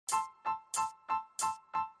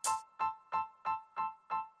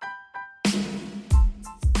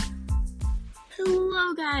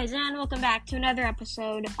Hello guys, and welcome back to another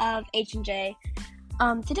episode of H&J.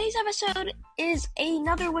 Today's episode is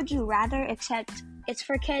another Would You Rather, except it's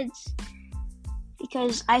for kids,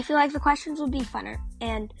 because I feel like the questions will be funner.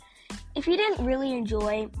 And if you didn't really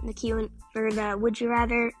enjoy the Would You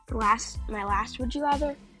Rather, my last Would You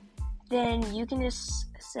Rather, then you can just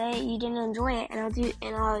say you didn't enjoy it,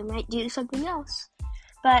 and I might do something else.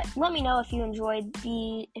 But let me know if you enjoy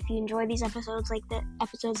these episodes like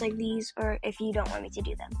these, or if you don't want me to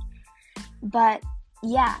do them. But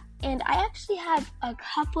yeah, and I actually have a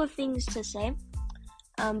couple of things to say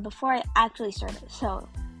before I actually start it. So,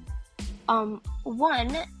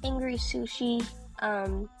 one, Angry Sushi.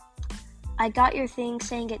 I got your thing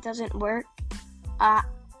saying it doesn't work.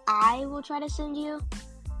 I will try to send you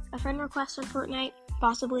a friend request on Fortnite,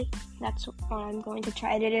 possibly. That's what I'm going to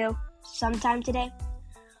try to do sometime today.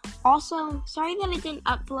 Also, sorry that I didn't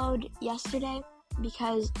upload yesterday,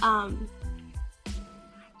 because I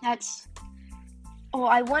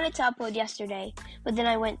wanted to upload yesterday, but then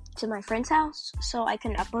I went to my friend's house, so I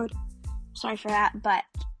couldn't upload. Sorry for that, but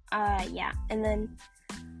yeah. And then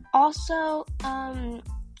also,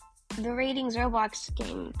 the Ratings Roblox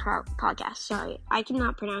game podcast. Sorry, I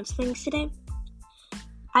cannot pronounce things today.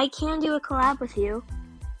 I can do a collab with you.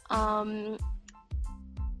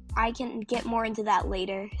 I can get more into that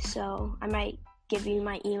later, so I might give you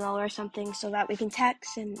my email or something so that we can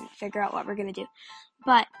text and figure out what we're gonna do.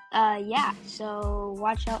 But, yeah, so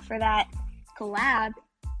watch out for that collab.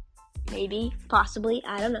 Maybe, possibly,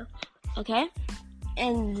 I don't know. Okay?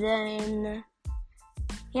 And then,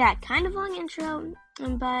 yeah, kind of long intro,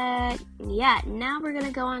 but yeah, now we're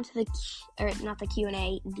gonna go on to the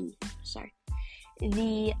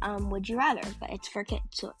Would You Rather, but it's for kids,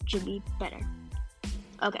 so it should be better.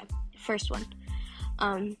 Okay, first one.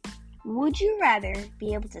 Would you rather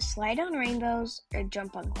be able to slide down rainbows or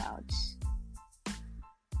jump on clouds?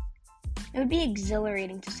 It would be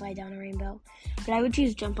exhilarating to slide down a rainbow, but I would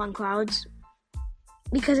choose jump on clouds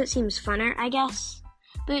because it seems funner, I guess.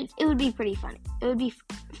 But it would be pretty funny. It would be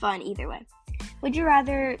fun either way. Would you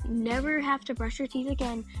rather never have to brush your teeth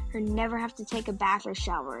again or never have to take a bath or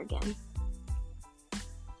shower again?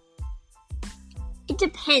 It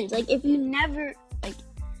depends.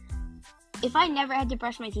 If I never had to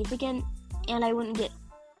brush my teeth again and I wouldn't get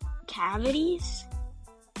cavities,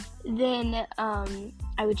 then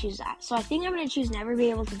I would choose that. So I think I'm going to choose never be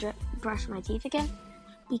able to brush my teeth again,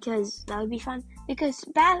 because that would be fun. Because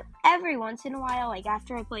every once in a while, like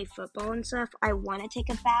after I play football and stuff, I want to take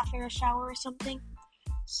a bath or a shower or something.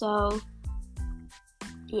 So,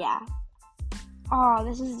 yeah. Oh,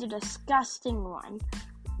 this is a disgusting one.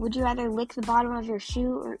 Would you rather lick the bottom of your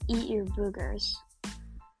shoe or eat your boogers?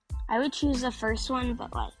 I would choose the first one, but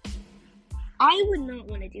I would not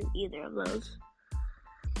want to do either of those.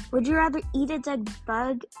 Would you rather eat a dead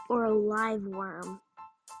bug or a live worm?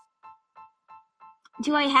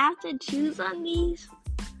 Do I have to choose on these?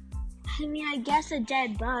 I mean, I guess a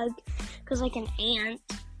dead bug, because like an ant,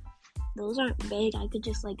 those aren't big. I could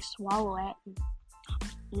just swallow it.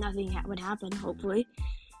 Nothing would happen, hopefully.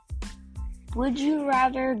 Would you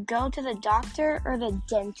rather go to the doctor or the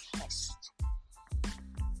dentist?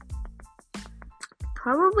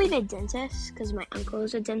 Probably the dentist, because my uncle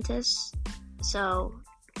is a dentist. So,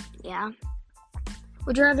 yeah.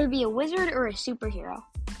 Would you rather be a wizard or a superhero?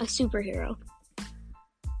 A superhero.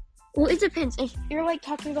 Well, it depends. If you're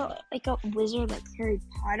talking about a wizard, like Harry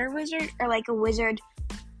Potter wizard, or a wizard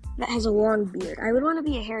that has a long beard. I would want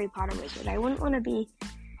to be a Harry Potter wizard. I wouldn't want to be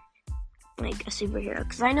a superhero,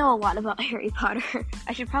 because I know a lot about Harry Potter.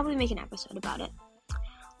 I should probably make an episode about it.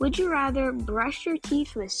 Would you rather brush your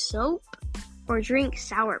teeth with soap or drink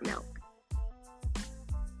sour milk?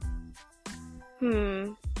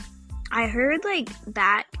 I heard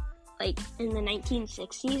back in the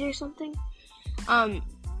 1960s or something,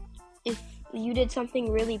 if you did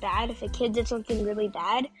something really bad, if a kid did something really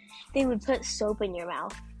bad, they would put soap in your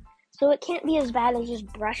mouth. So it can't be as bad as just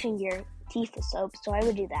brushing your teeth with soap, so I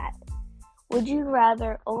would do that. Would you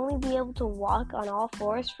rather only be able to walk on all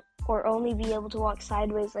fours or only be able to walk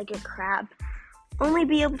sideways like a crab? Only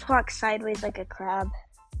be able to walk sideways like a crab.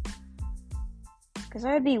 Because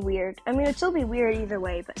that would be weird. I mean, it'd still be weird either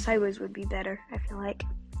way, but sideways would be better, I feel like.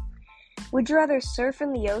 Would you rather surf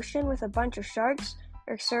in the ocean with a bunch of sharks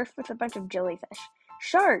or surf with a bunch of jellyfish?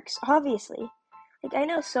 Sharks, obviously. I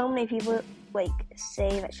know so many people,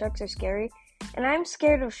 say that sharks are scary. And I'm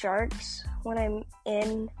scared of sharks when I'm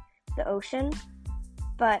in the ocean.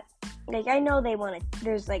 But, I know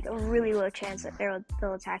there's, a really low chance that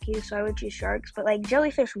they'll attack you, so I would choose sharks. But,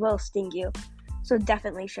 jellyfish will sting you, so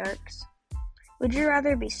definitely sharks. Would you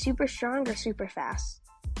rather be super strong or super fast?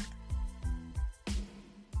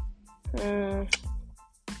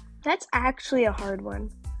 That's actually a hard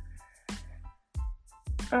one.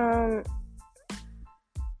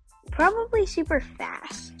 Probably super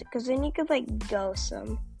fast, because then you could like go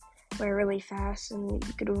somewhere really fast and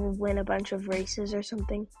you could win a bunch of races or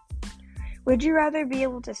something. Would you rather be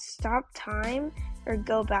able to stop time or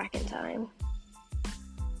go back in time?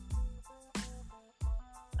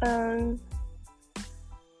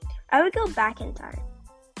 I would go back in time,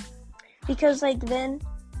 because like then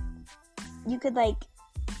you could like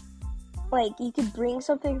you could bring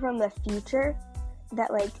something from the future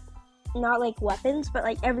that like not like weapons, but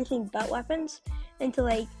like everything but weapons into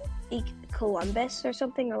like Columbus or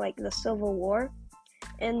something, or like the Civil War,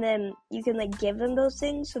 and then you can like give them those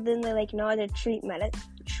things, so then they like know how to treat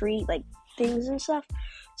like things and stuff.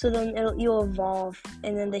 So then you'll evolve,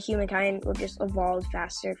 and then the humankind will just evolve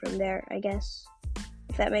faster from there, I guess.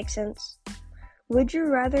 If that makes sense. Would you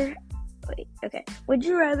rather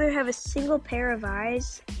have a single pair of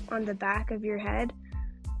eyes on the back of your head,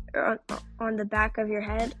 or on the back of your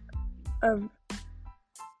head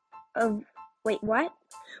what?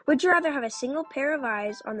 Would you rather have a single pair of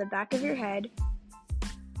eyes on the back of your head?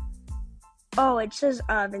 Oh, it says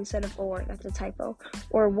of instead of or. That's a typo.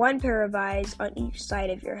 Or one pair of eyes on each side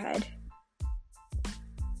of your head.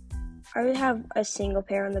 I would have a single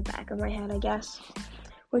pair on the back of my head, I guess.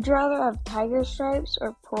 Would you rather have tiger stripes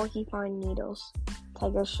or porcupine needles?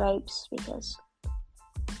 Tiger stripes, because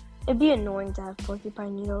it'd be annoying to have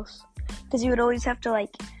porcupine needles, because you would always have to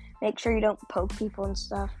like make sure you don't poke people and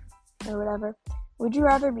stuff or whatever. Would you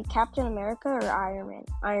rather be Captain America or Iron Man?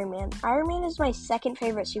 Iron Man. Iron Man is my second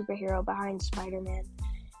favorite superhero behind Spider-Man.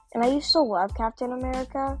 And I used to love Captain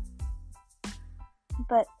America,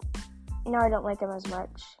 but now I don't like him as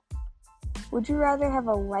much. Would you rather have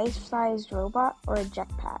a life-sized robot or a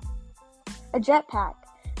jetpack? A jetpack.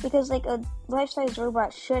 Because like a life-sized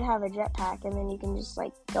robot should have a jetpack, and then you can just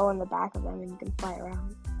like go on the back of them and you can fly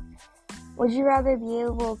around. Would you rather be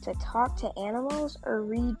able to talk to animals or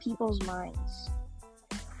read people's minds?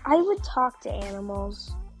 I would talk to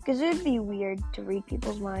animals, because it would be weird to read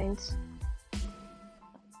people's minds.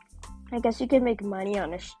 I guess you could make money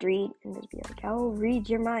on a street and just be like, I'll read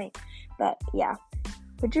your mind. But yeah.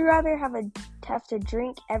 Would you rather have to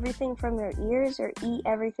drink everything from your ears or eat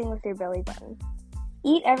everything with your belly button?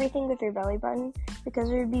 Eat everything with your belly button, because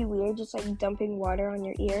it would be weird just like dumping water on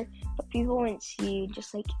your ear, but people wouldn't see you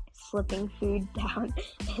just like slipping food down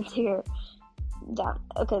into your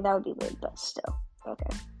Okay, that would be weird, but still.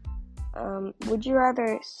 Okay. Would you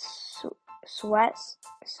rather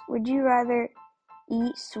Would you rather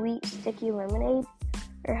eat sweet sticky lemonade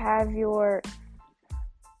or have your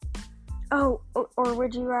or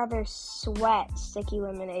would you rather sweat sticky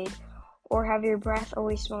lemonade or have your breath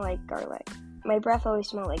always smell like garlic? My breath always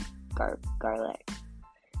smells like garlic.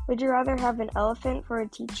 Would you rather have an elephant for a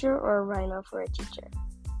teacher or a rhino for a teacher?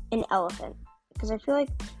 An elephant. Because I feel like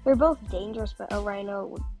they're both dangerous, but a rhino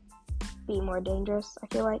would be more dangerous, I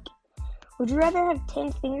feel like. Would you rather have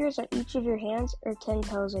 10 fingers on each of your hands or 10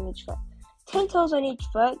 toes on each foot? 10 toes on each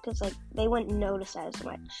foot, because like they wouldn't notice as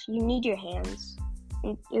much. You need your hands.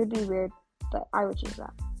 It would be weird, but I would choose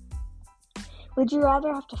that. Would you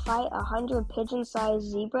rather have to fight 100 pigeon-sized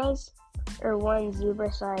zebras or one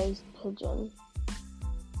zebra-sized pigeon?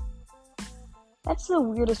 That's the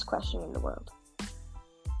weirdest question in the world.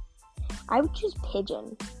 I would choose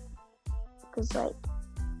pigeon, because like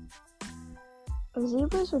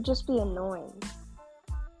zebras would just be annoying.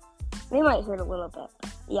 They might hurt a little bit.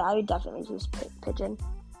 Yeah, I would definitely choose pigeon.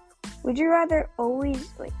 Would you rather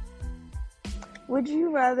would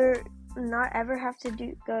you rather not ever have to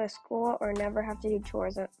go to school or never have to do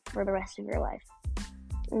chores for the rest of your life?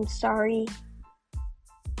 I'm sorry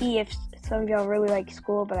if some of y'all really like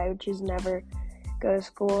school, but I would choose never go to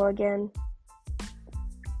school again.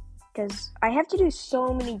 Because I have to do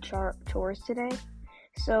so many chores today.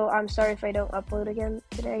 So I'm sorry if I don't upload again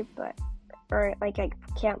today, or I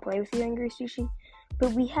can't play with you, Angry Sushi.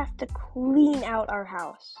 But we have to clean out our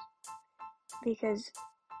house, because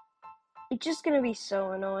it's just gonna be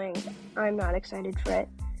so annoying. I'm not excited for it.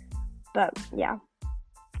 But yeah.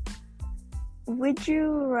 Would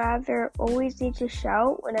you rather always need to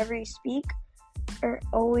shout whenever you speak, or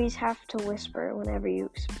always have to whisper whenever you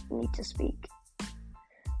need to speak?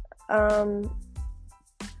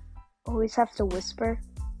 Always have to whisper,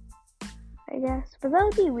 I guess. But that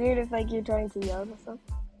would be weird if like you're trying to yell or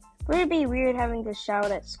something. But it'd be weird having to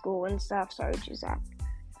shout at school and stuff, so I would choose that.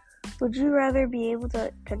 Would you rather be able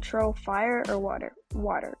to control fire or water?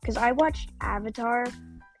 Water. Because I watched Avatar,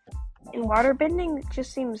 and waterbending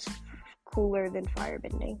just seems cooler than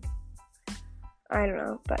firebending. I don't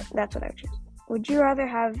know, but that's what I would choose. Would you rather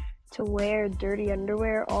have to wear dirty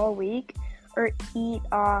underwear all week or eat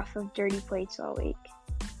off of dirty plates all week?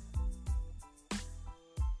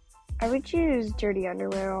 I would choose dirty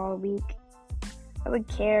underwear all week. I would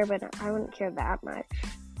care, but I wouldn't care that much.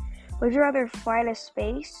 Would you rather fly to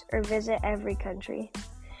space or visit every country?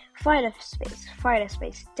 Fly to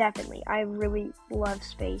space, definitely. I really love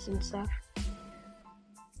space and stuff.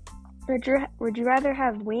 Would you rather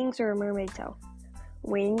have wings or a mermaid tail?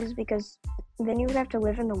 Wings, because then you would have to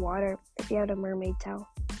live in the water if you had a mermaid tail.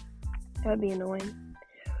 That would be annoying.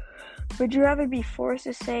 Would you rather be forced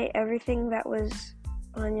to say everything that was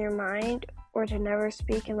on your mind or to never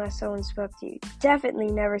speak unless someone spoke to you?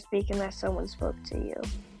 Definitely never speak unless someone spoke to you.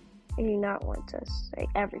 I do not want to say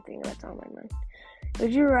everything that's on my mind.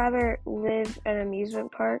 Would you rather live at an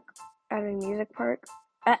amusement park, or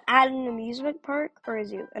a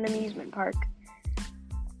zoo? An amusement park.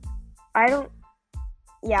 I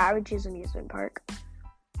would choose amusement park.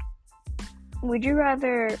 Would you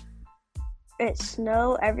rather it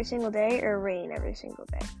snow every single day or rain every single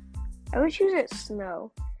day? I would choose it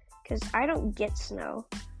snow, because I don't get snow,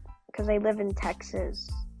 because I live in Texas.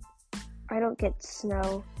 I don't get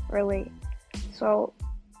snow, really, so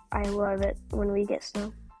I love it when we get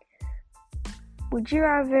snow. Would you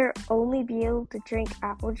rather only be able to drink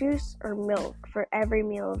apple juice or milk for every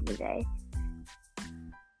meal of the day?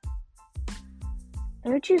 I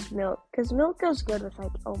would choose milk, because milk goes good with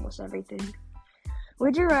almost everything.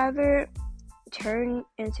 Would you rather turn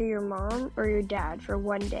into your mom or your dad for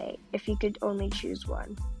one day if you could only choose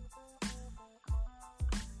one?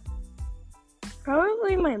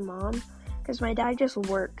 Probably my mom, because my dad just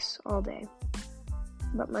works all day,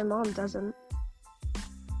 but my mom doesn't.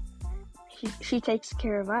 She takes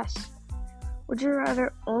care of us. Would you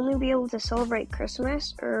rather only be able to celebrate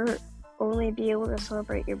Christmas or only be able to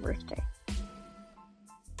celebrate your birthday?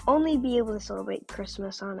 Only be able to celebrate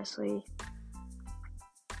Christmas, honestly.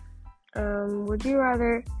 Would you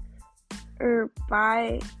rather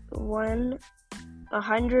buy $100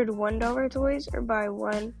 $1 toys or buy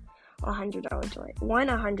one $100 toy? One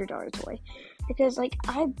 $100 toy, because when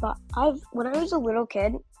I was a little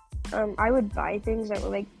kid, I would buy things that were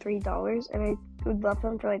 $3, and I would love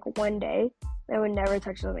them for one day. I would never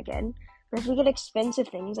touch them again. But if you get expensive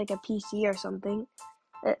things like a PC or something,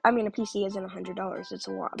 a PC isn't $100; it's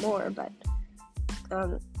a lot more. But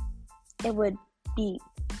I would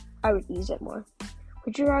use it more.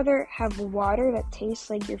 Would you rather have water that tastes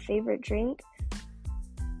like your favorite drink,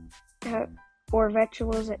 or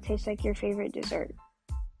vegetables that taste like your favorite dessert?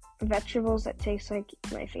 Vegetables that taste like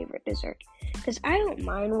my favorite dessert. Because I don't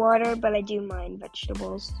mind water, but I do mind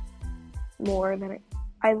vegetables more than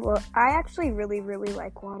I actually really, really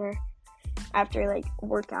like water after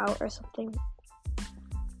workout or something.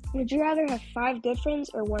 Would you rather have 5 good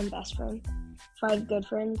friends or 1 best friend? 5 good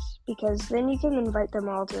friends, because then you can invite them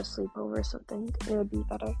all to a sleepover or something. It would be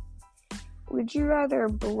better. Would you rather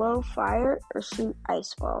blow fire or shoot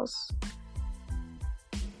ice balls?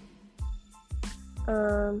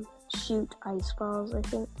 Shoot ice balls, I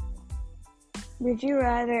think. Would you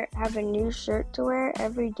rather have a new shirt to wear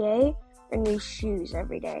every day or new shoes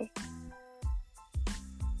every day?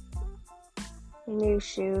 New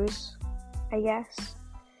shoes, I guess.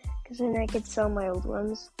 Because then I could sell my old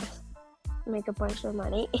ones, make a bunch of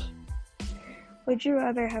money. Would you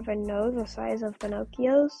rather have a nose the size of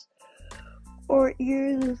Pinocchio's or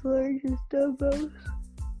ears as large as Dumbo's?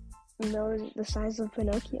 Nose the size of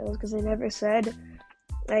Pinocchio's, because they never said,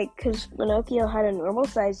 because Pinocchio had a normal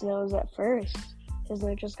sized nose at first. His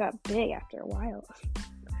nose just got big after a while.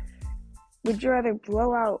 Would you rather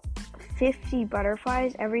blow out 50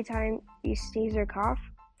 butterflies every time you sneeze or cough,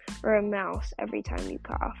 or a mouse every time you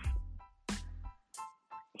cough?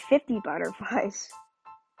 50 butterflies.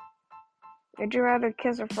 Would you rather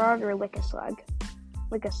kiss a frog or lick a slug?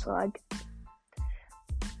 Lick a slug.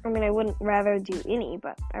 I wouldn't rather do any,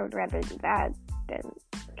 but I would rather do that than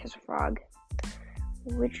kiss a frog.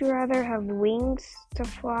 Would you rather have wings to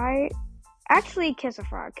fly? Actually, kiss a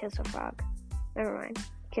frog. Never mind.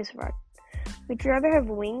 Kiss a frog. Would you rather have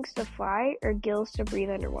wings to fly or gills to breathe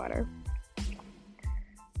underwater?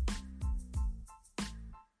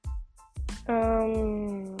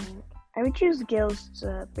 I would choose gills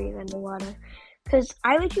to breathe underwater. Because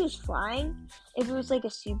I would choose flying if it was a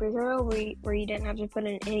superhero where you didn't have to put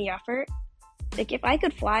in any effort. If I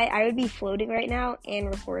could fly, I would be floating right now and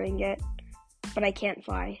recording it. But I can't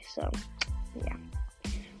fly, so yeah.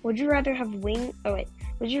 Would you rather have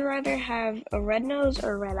would you rather have a red nose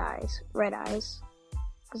or red eyes? Red eyes,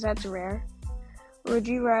 because that's rare. Would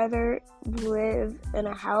you rather live in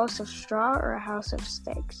a house of straw or a house of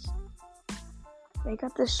sticks? I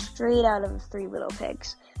got this straight out of Three Little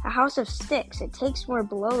Pigs. A house of sticks. It takes more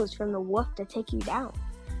blows from the wolf to take you down.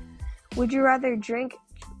 Would you rather drink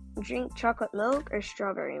chocolate milk or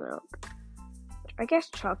strawberry milk? I guess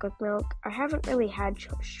chocolate milk. I haven't really had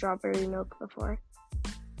strawberry milk before.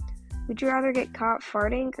 Would you rather get caught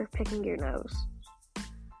farting or picking your nose?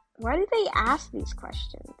 Why do they ask these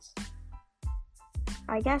questions?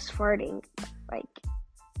 I guess farting. Like,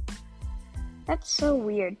 that's so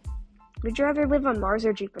weird. Would you rather live on Mars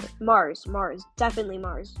or Jupiter? Mars. Definitely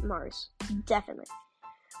Mars. Definitely.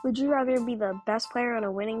 Would you rather be the best player on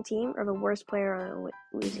a winning team or the worst player on a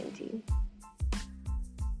losing team?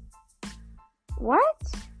 What?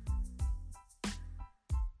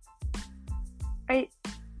 I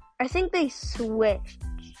think they switched.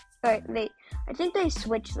 I think they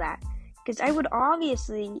switched that. Because I would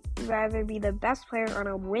obviously rather be the best player on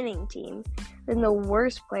a winning team than the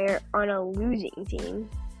worst player on a losing team.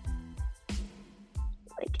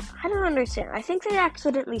 Like, I don't understand. I think they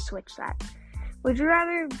accidentally switched that. Would you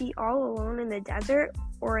rather be all alone in the desert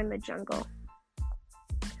or in the jungle?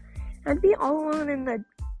 I'd be all alone in the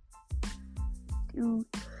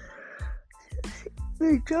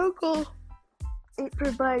jungle. It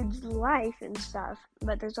provides life and stuff,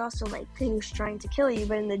 but there's also like things trying to kill you.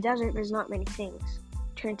 But in the desert, there's not many things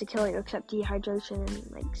trying to kill you except dehydration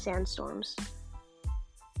and like sandstorms.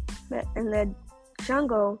 But in the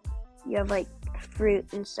jungle, you have like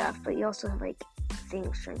fruit and stuff, but you also have like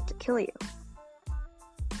things trying to kill you.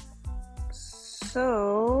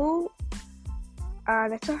 So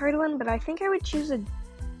that's a hard one, but I think I would choose the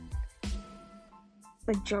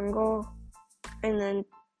jungle and then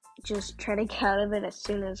just try to get out of it as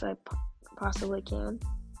soon as I possibly can.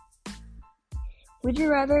 Would you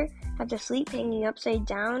rather have to sleep hanging upside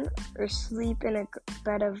down or sleep in a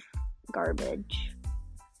bed of garbage?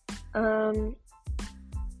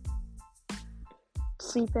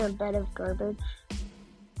 Sleep in a bed of garbage.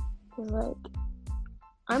 Like,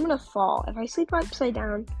 I'm gonna fall. If I sleep upside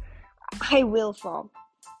down, I will fall.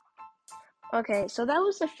 Okay, so that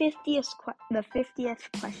was the 50th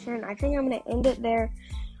question. I think I'm gonna end it there.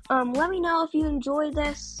 Let me know if you enjoy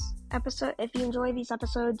this episode, if you enjoy these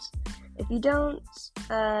episodes. If you don't,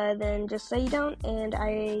 then just say you don't, and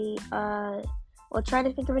I will try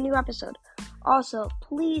to think of a new episode. Also,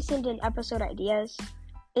 please send in episode ideas.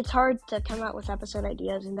 It's hard to come out with episode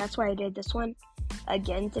ideas, and that's why I did this one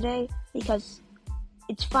again today, because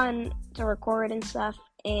it's fun to record and stuff,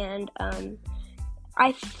 and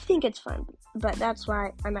I think it's fun, but that's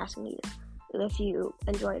why I'm asking you if you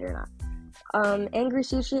enjoy it or not. Angry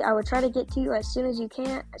Sushi, I will try to get to you as soon as I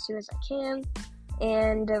can.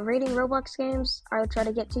 And rating Roblox games, I will try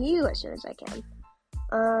to get to you as soon as I can.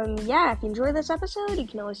 Yeah, if you enjoyed this episode, you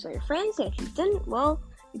can always tell your friends, and if you didn't, well,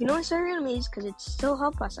 you can always tell your enemies, because it still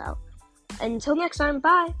helps us out. Until next time,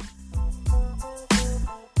 bye!